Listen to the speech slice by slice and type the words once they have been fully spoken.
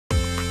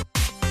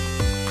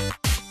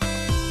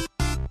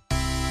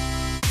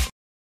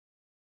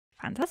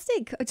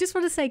Fantastic. I just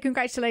want to say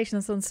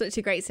congratulations on such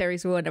a great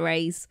series,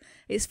 Runaways.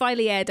 It's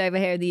finally aired over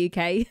here in the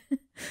UK.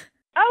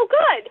 Oh,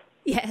 good.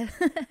 Yeah.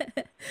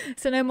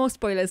 So no more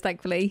spoilers,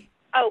 thankfully.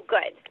 Oh,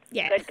 good.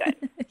 Yeah.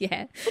 Good.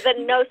 Yeah. Well,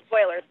 then no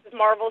spoilers.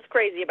 Marvel's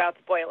crazy about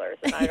spoilers,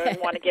 and I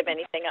don't want to give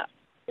anything up.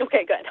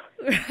 Okay, good.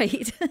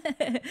 Right.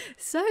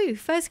 So,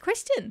 first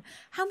question.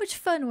 How much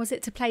fun was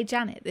it to play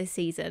Janet this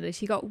season as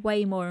she got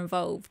way more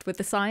involved with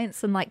the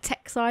science and like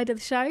tech side of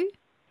the show?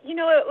 You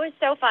know, it was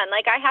so fun.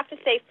 Like, I have to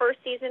say, first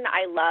season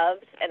I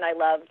loved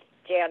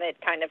Janet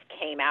kind of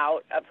came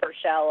out of her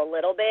shell a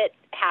little bit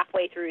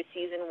halfway through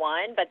season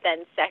 1, but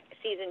then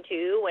season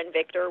 2, when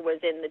Victor was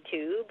in the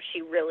tube,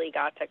 she really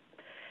got to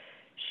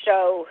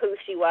show who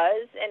she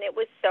was, and it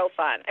was so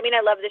fun. I mean,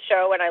 I love the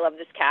show and I love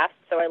this cast,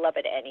 so I love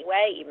it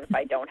anyway, even if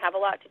I don't have a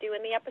lot to do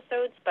in the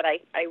episodes, but I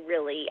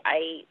really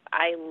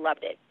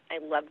loved it. I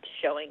loved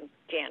showing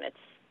Janet's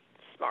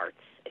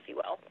smarts, if you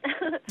will.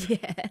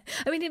 Yeah.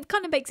 I mean, it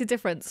kind of makes a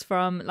difference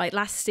from like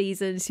last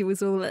season. She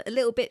was all a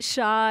little bit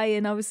shy,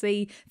 and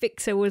obviously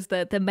Victor was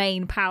the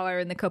main power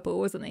in the couple,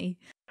 wasn't he?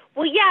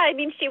 Well, yeah, I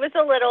mean, she was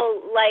a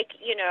little like,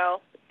 you know,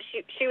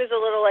 she was a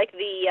little like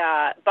the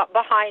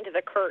behind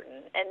the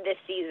curtain, and this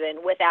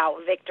season, without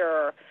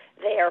Victor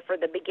there for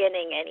the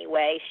beginning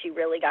anyway, she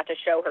really got to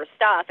show her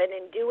stuff, and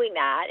in doing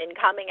that and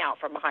coming out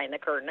from behind the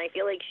curtain, I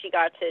feel like she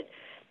got to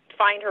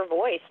find her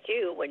voice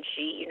too when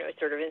she, you know,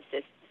 sort of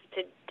insists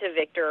to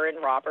Victor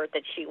and Robert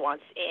that she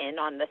wants in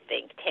on the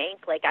think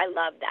tank. Like, I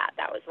love that.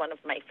 That was one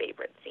of my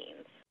favorite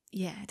scenes.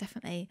 Yeah,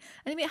 definitely.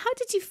 And I mean, how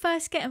did you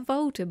first get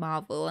involved in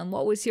Marvel, and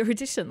what was your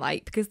audition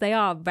like? Because they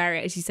are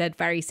very, as you said,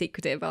 very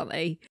secretive, aren't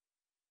they?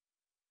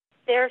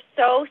 They're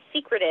so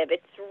secretive.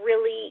 It's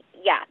really,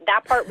 yeah,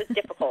 that part was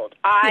difficult.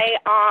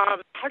 How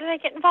did I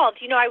get involved?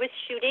 You know, I was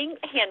shooting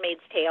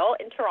Handmaid's Tale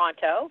in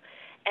Toronto,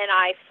 and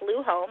I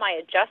flew home. I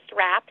had just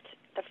wrapped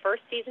the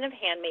first season of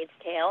Handmaid's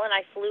Tale, and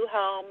I flew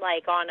home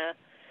like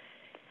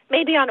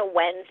maybe on a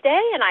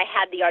Wednesday, and I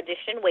had the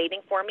audition waiting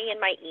for me in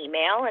my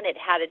email, and it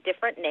had a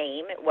different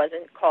name. It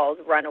wasn't called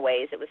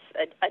Runaways. It was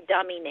a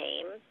dummy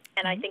name,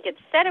 and I think it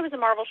said it was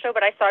a Marvel show,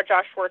 but I saw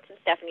Josh Schwartz and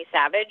Stephanie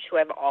Savage, who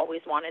I've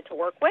always wanted to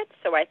work with,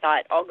 so I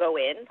thought I'll go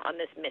in on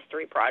this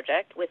mystery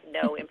project with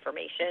no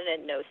information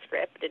and no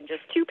script and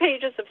just 2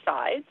 pages of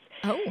sides.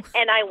 Oh.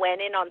 And I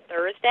went in on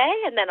Thursday,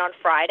 and then on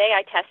Friday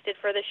I tested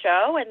for the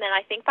show, and then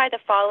I think by the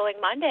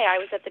following Monday I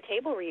was at the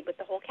table read with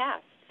the whole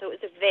cast. So it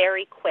was a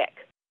very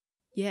quick.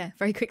 Yeah,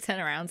 very quick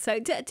turnaround. So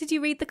did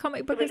you read the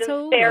comic book at all?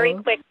 It was a very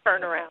quick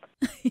turnaround.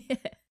 Yeah.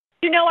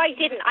 You know, I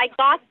didn't. I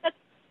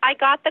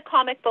got the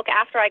comic book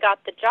after I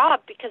got the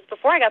job, because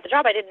before I got the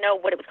job I didn't know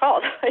what it was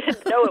called. I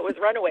didn't know it was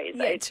Runaways.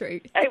 Yeah,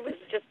 true. It was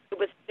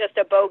just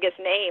a bogus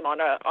name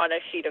on a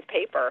sheet of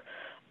paper.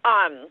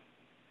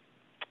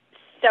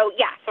 So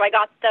I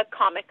got the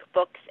comic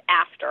books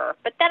after,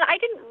 but then I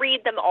didn't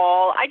read them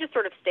all. I just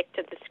sort of stick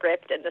to the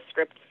script and the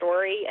script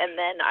story, and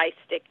then I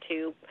stick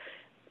to,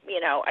 you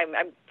know, I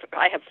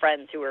have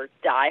friends who are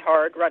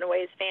diehard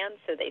Runaways fans,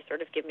 so they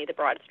sort of give me the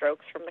broad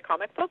strokes from the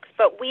comic books.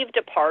 But we've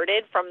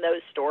departed from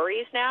those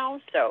stories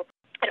now, so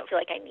I don't feel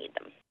like I need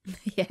them.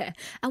 Yeah.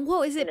 And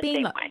what is it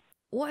being like? Way.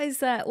 What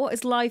has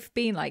life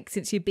been like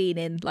since you've been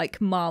in like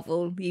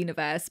Marvel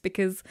universe?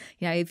 Because,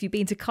 you know, have you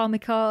been to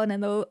Comic-Con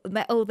and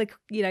met all the,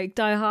 you know,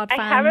 diehard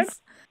fans? I haven't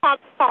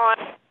Comic-Con.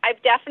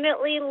 I've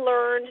definitely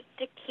learned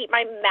to keep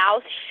my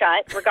mouth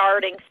shut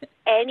regarding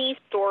any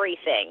story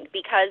thing,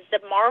 because the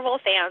Marvel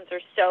fans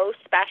are so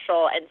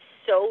special and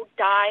so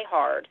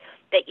diehard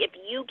that if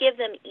you give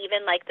them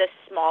even like the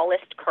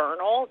smallest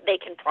kernel, they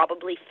can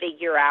probably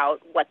figure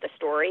out what the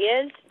story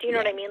is. Do you know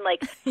what I mean?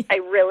 Like, I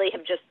really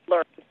have just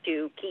learned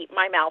to keep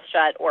my mouth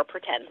shut or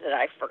pretend that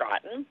I've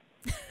forgotten.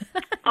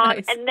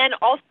 Nice. And then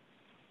also,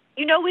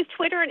 you know, with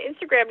Twitter and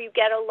Instagram, you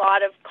get a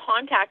lot of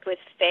contact with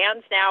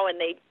fans now, and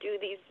they do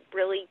these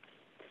really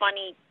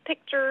funny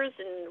pictures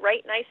and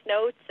write nice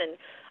notes, and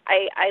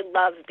I'm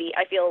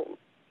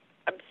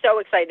so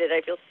excited.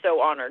 I feel so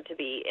honored to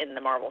be in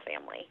the Marvel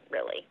family,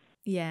 really.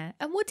 Yeah.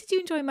 And what did you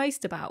enjoy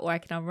most about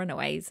working on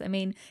Runaways? I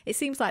mean, it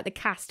seems like the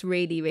cast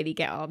really, really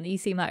get on. You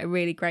seem like a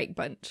really great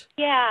bunch.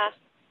 Yeah.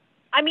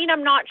 I mean,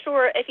 I'm not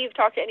sure if you've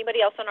talked to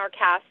anybody else on our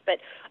cast, but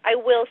I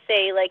will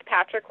say, like,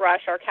 Patrick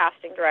Rush, our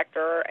casting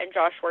director, and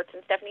Josh Schwartz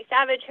and Stephanie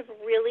Savage have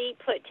really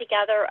put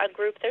together a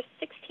group. There's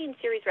 16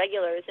 series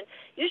regulars, and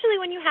usually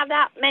when you have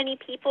that many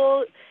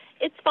people,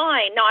 it's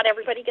fine. Not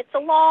everybody gets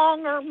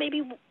along, or maybe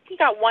you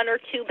got 1 or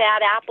 2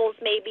 bad apples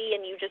maybe,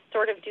 and you just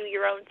sort of do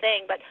your own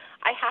thing. But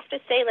I have to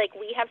say, like,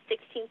 we have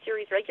 16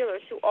 series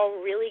regulars who all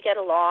really get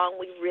along.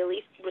 We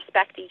really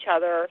respect each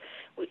other.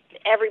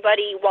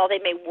 Everybody, while they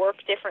may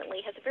work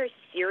differently, has a very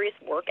serious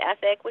work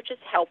ethic, which is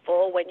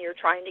helpful when you're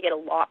trying to get a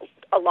lot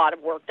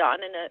of work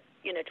done in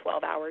a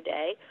 12-hour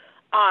day.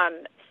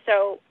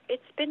 So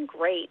it's been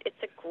great.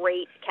 It's a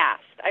great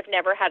cast. I've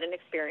never had an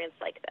experience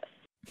like this.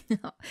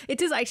 It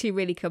does actually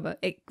really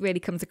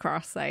comes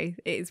across, so it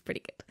is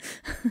pretty good.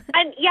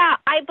 And yeah,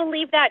 I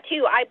believe that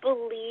too. I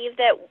believe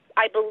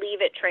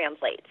it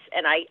translates,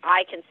 and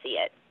I can see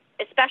it.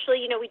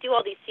 especially, we do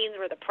all these scenes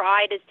where the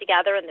bride is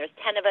together and there's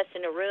 10 of us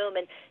in a room,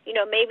 and,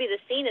 maybe the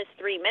scene is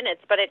 3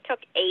 minutes, but it took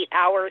 8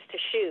 hours to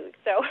shoot.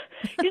 So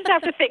you just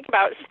have to think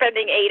about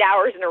spending 8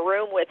 hours in a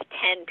room with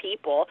 10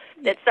 people,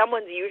 that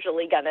someone's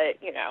usually going to,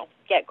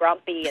 get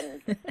grumpy,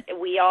 and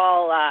we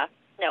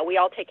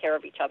all take care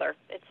of each other.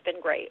 It's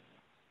been great.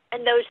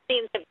 And those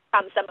scenes have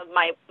become some of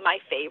my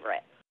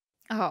favorite.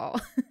 Oh,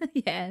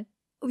 yeah.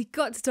 We've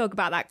got to talk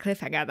about that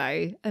cliffhanger,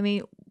 though. I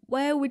mean,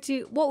 what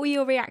were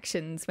your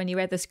reactions when you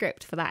read the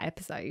script for that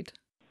episode?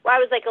 Well, I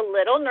was like a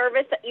little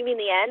nervous. You mean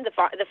the end,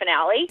 the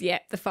finale? Yeah,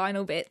 the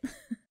final bit.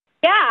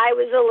 Yeah, I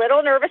was a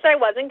little nervous I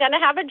wasn't going to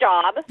have a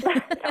job.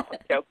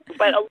 No,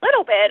 but a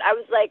little bit. I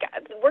was like,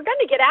 we're going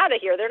to get out of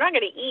here. They're not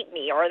going to eat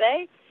me, are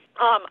they?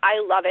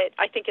 I love it.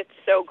 I think it's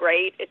so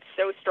great. It's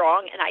so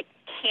strong, and I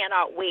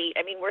cannot wait.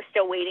 I mean, we're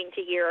still waiting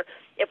to hear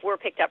if we're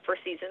picked up for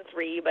season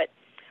 3, but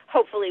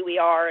hopefully we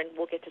are, and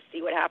we'll get to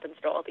see what happens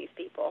to all these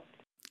people.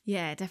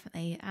 Yeah,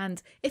 definitely.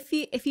 And if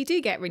you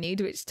do get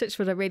renewed, which touch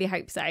wood, I really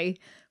hope so,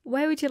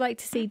 where would you like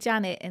to see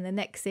Janet in the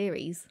next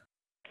series?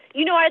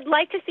 I'd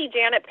like to see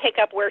Janet pick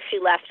up where she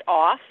left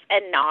off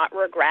and not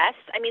regress.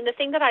 I mean, the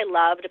thing that I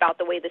loved about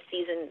the way the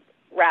season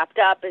wrapped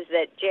up is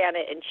that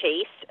Janet and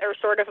Chase are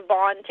sort of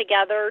bond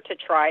together to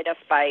try to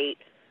fight.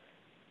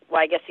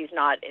 Well, I guess he's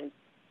not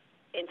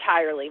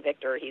entirely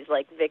Victor. He's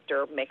like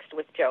Victor mixed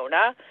with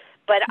Jonah.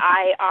 But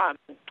I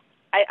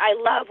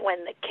love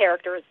when the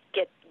characters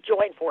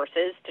join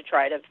forces to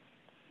try to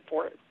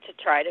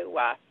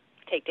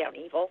take down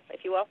evil,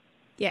 if you will.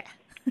 Yeah.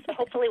 So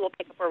hopefully we'll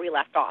pick up where we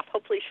left off.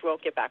 Hopefully she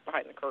won't get back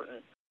behind the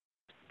curtain.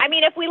 I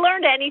mean, if we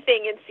learned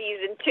anything in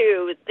season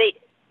 2,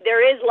 there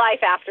is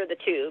life after the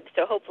tube,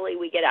 so hopefully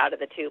we get out of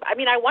the tube. I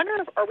mean, I wonder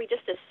are we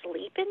just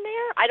asleep in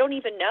there? I don't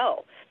even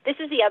know. This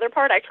is the other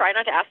part. I try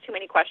not to ask too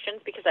many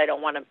questions because I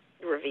don't want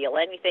to reveal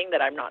anything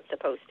that I'm not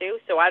supposed to,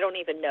 so I don't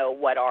even know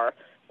what our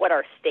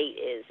state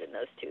is in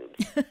those tubes.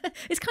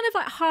 It's kind of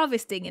like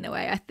harvesting in a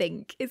way, I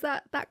think. Is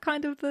that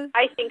kind of the...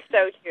 I think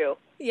so, too.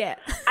 Yeah.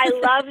 I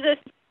love the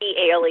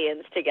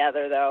aliens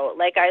together, though.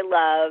 Like, I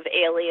love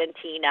Alien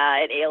Tina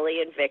and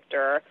Alien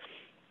Victor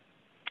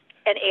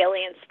and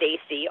Alien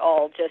Stacy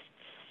all just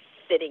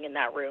sitting in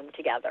that room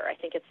together. I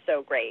think it's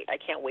so great. I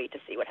can't wait to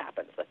see what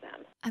happens with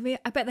them. I mean,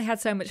 I bet they had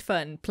so much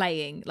fun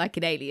playing like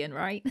an alien,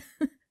 right?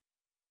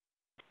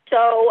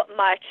 So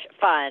much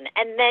fun.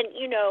 And then,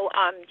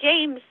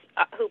 James,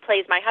 who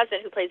plays my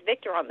husband, who plays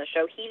Victor on the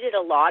show, he did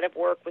a lot of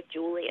work with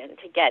Julian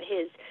to get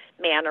his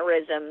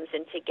mannerisms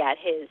and to get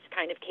his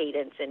kind of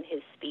cadence in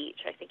his speech.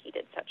 I think he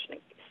did such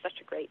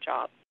a great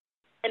job.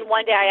 And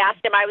one day I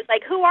asked him, I was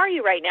like, who are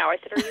you right now? I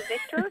said, are you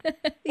Victor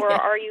or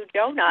are you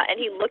Jonah? And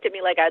he looked at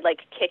me like I'd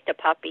kicked a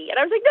puppy. And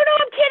I was like, no,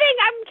 I'm kidding.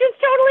 I'm just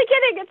totally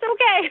kidding. It's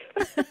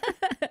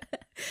okay.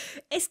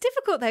 It's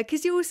difficult though,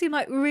 because you all seem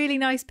like really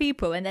nice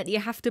people and then you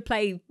have to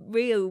play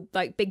real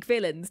big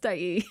villains, don't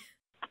you?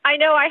 I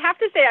know. I have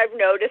to say I've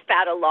noticed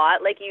that a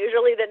lot. Like,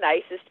 usually the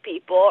nicest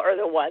people are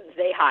the ones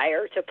they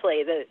hire to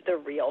play the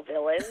real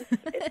villains.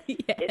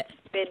 It's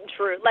been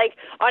true. Like,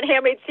 on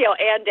Handmaid's Tale,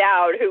 Ann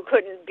Dowd, who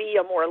couldn't be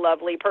a more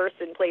lovely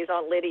person, plays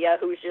Aunt Lydia,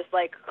 who's just,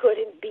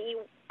 couldn't be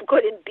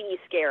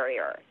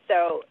scarier.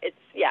 So,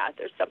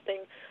 there's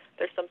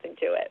something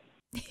to it.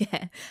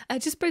 Yeah.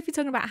 Just briefly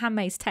talking about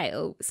Handmaid's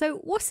Tale. So,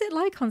 what's it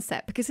like on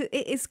set? Because it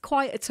is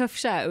quite a tough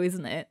show,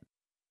 isn't it?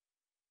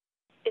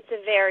 It's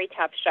a very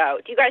tough show.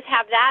 Do you guys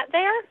have that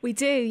there? We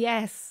do,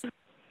 yes.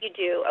 You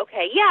do?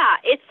 Okay. Yeah,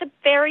 it's a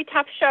very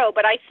tough show,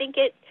 but I think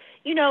it,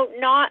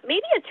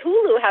 maybe a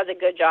Tulu has a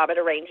good job at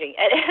arranging,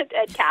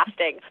 at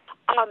casting.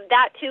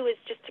 That, too, is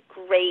just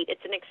great.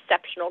 It's an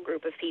exceptional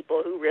group of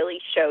people who really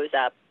shows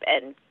up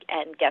and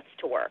gets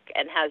to work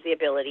and has the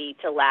ability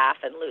to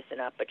laugh and loosen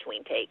up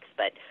between takes.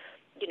 But,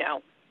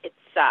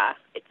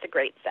 it's a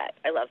great set.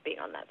 I love being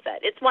on that set.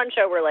 It's one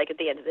show where, at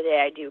the end of the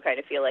day, I do kind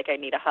of feel like I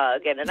need a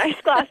hug and a nice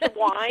glass of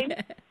wine.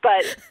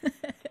 But,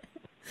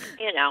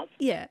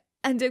 Yeah.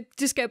 And to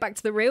just go back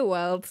to the real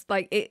world,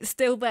 it's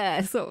still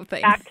there sort of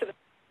thing. Back to the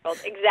world.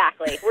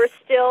 Exactly. We're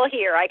still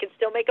here. I can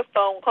still make a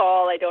phone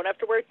call. I don't have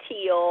to wear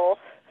teal.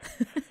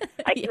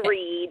 I can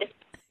read.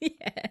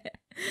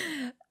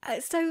 Yeah.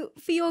 So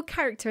for your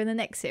character in the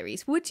next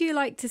series, would you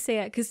like to see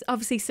her, because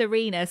obviously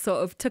Serena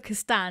sort of took a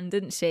stand,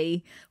 didn't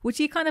she? Would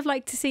you kind of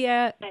like to see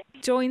her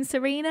join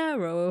Serena,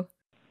 or?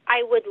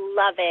 I would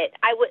love it.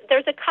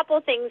 There's a couple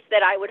things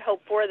that I would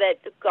hope for that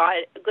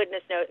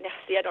goodness knows.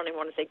 See, I don't even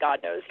want to say God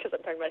knows because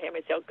I'm talking about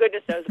Handmaid's Tale.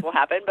 Goodness knows what will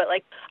happen. But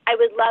I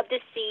would love to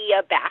see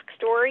a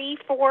backstory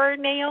for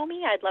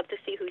Naomi. I'd love to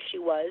see who she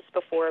was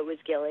before it was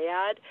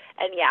Gilead.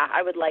 And yeah,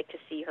 I would like to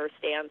see her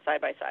stand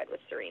side by side with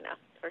Serena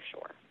for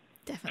sure.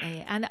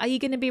 Definitely. And are you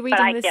going to be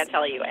reading this? But I can't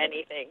tell you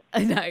anything.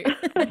 I know.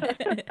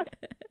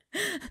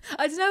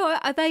 I don't know.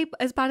 Are they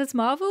as bad as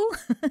Marvel?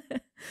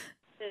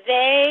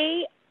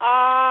 They,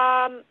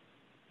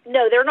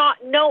 No, they're not.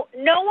 No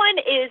one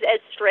is as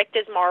strict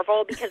as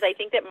Marvel, because I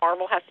think that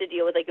Marvel has to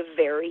deal with like a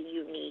very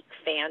unique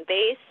fan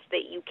base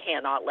that you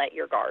cannot let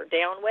your guard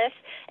down with.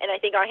 And I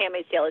think on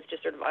Handmaid's Tale, it's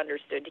just sort of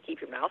understood to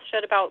keep your mouth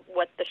shut about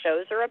what the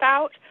shows are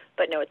about.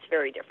 But no, it's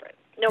very different.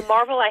 No,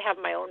 Marvel, I have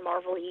my own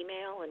Marvel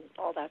email and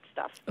all that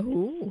stuff.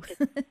 Ooh.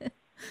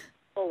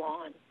 Full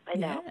on. I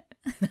know.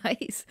 Yeah.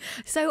 Nice.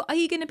 So are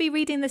you going to be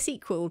reading the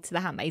sequel to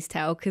The Handmaid's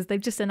Tale? Because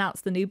they've just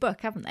announced the new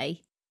book, haven't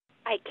they?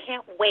 I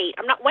can't wait.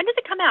 When does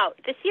it come out?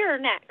 This year or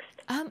next?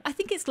 I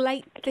think it's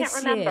late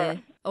this year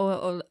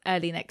or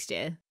early next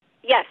year.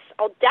 Yes,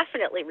 I'll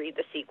definitely read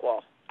the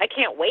sequel. I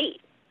can't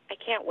wait.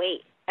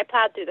 I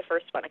plowed through the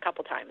first one a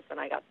couple times when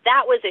I got.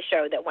 That was a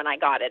show that when I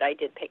got it, I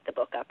did pick the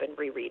book up and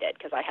reread it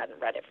because I hadn't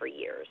read it for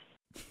years.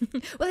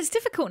 Well, it's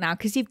difficult now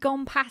because you've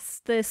gone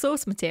past the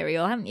source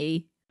material, haven't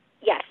you?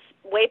 Yes,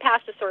 way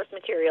past the source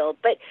material,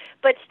 but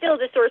still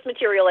the source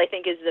material I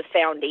think is the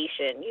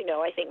foundation. You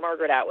know, I think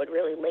Margaret Atwood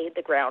really laid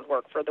the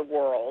groundwork for the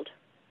world,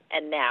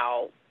 and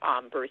now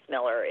Bruce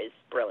Miller is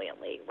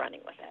brilliantly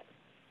running with it.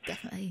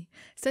 Definitely.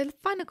 So the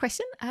final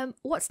question,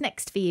 what's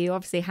next for you?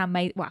 Obviously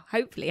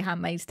hopefully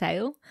Handmaid's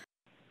Tale.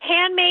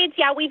 Handmaids,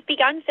 yeah, we've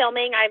begun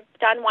filming. I've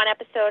done one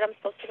episode. I'm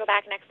supposed to go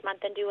back next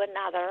month and do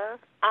another.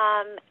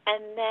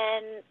 And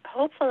then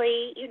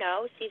hopefully,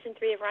 season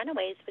 3 of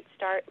Runaways would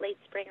start late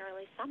spring,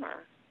 early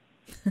summer.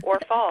 Or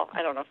fall.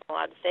 I don't know if I'm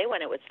allowed to say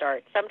when it would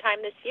start.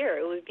 Sometime this year.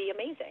 It would be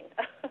amazing.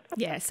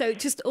 Yeah, so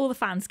just all the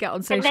fans get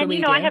on social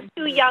media. And then,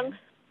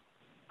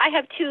 I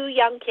have two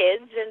young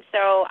kids, and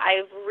so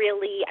I've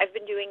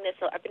been doing this,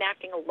 I've been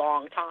acting a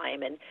long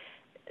time, and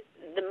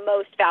the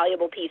most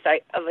valuable piece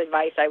of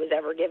advice I was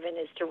ever given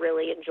is to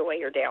really enjoy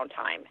your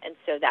downtime, and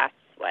so that's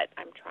what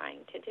I'm trying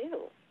to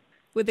do.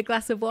 With a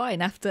glass of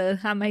wine after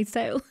Handmaid's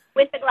Tale?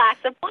 With a glass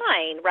of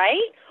wine,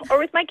 right? Or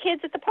with my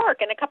kids at the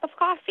park and a cup of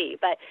coffee.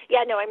 But,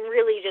 yeah, no, I'm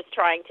really just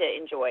trying to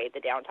enjoy the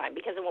downtime,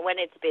 because when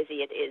it's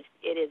busy, it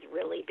is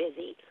really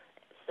busy.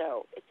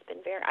 So it's been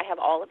I have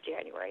all of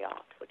January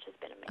off, which has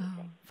been amazing.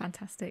 Oh,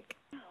 fantastic.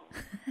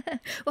 Oh.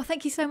 Well,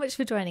 thank you so much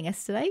for joining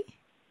us today.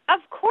 Of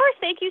course.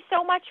 Thank you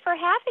so much for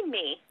having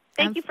me.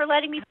 Thank you for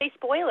letting me say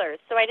spoilers,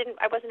 so I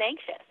wasn't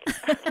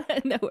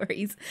anxious. No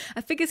worries.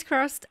 Fingers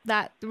crossed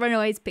that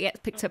Runaways gets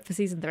picked up for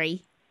season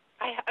 3.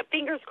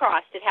 Fingers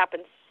crossed. It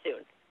happens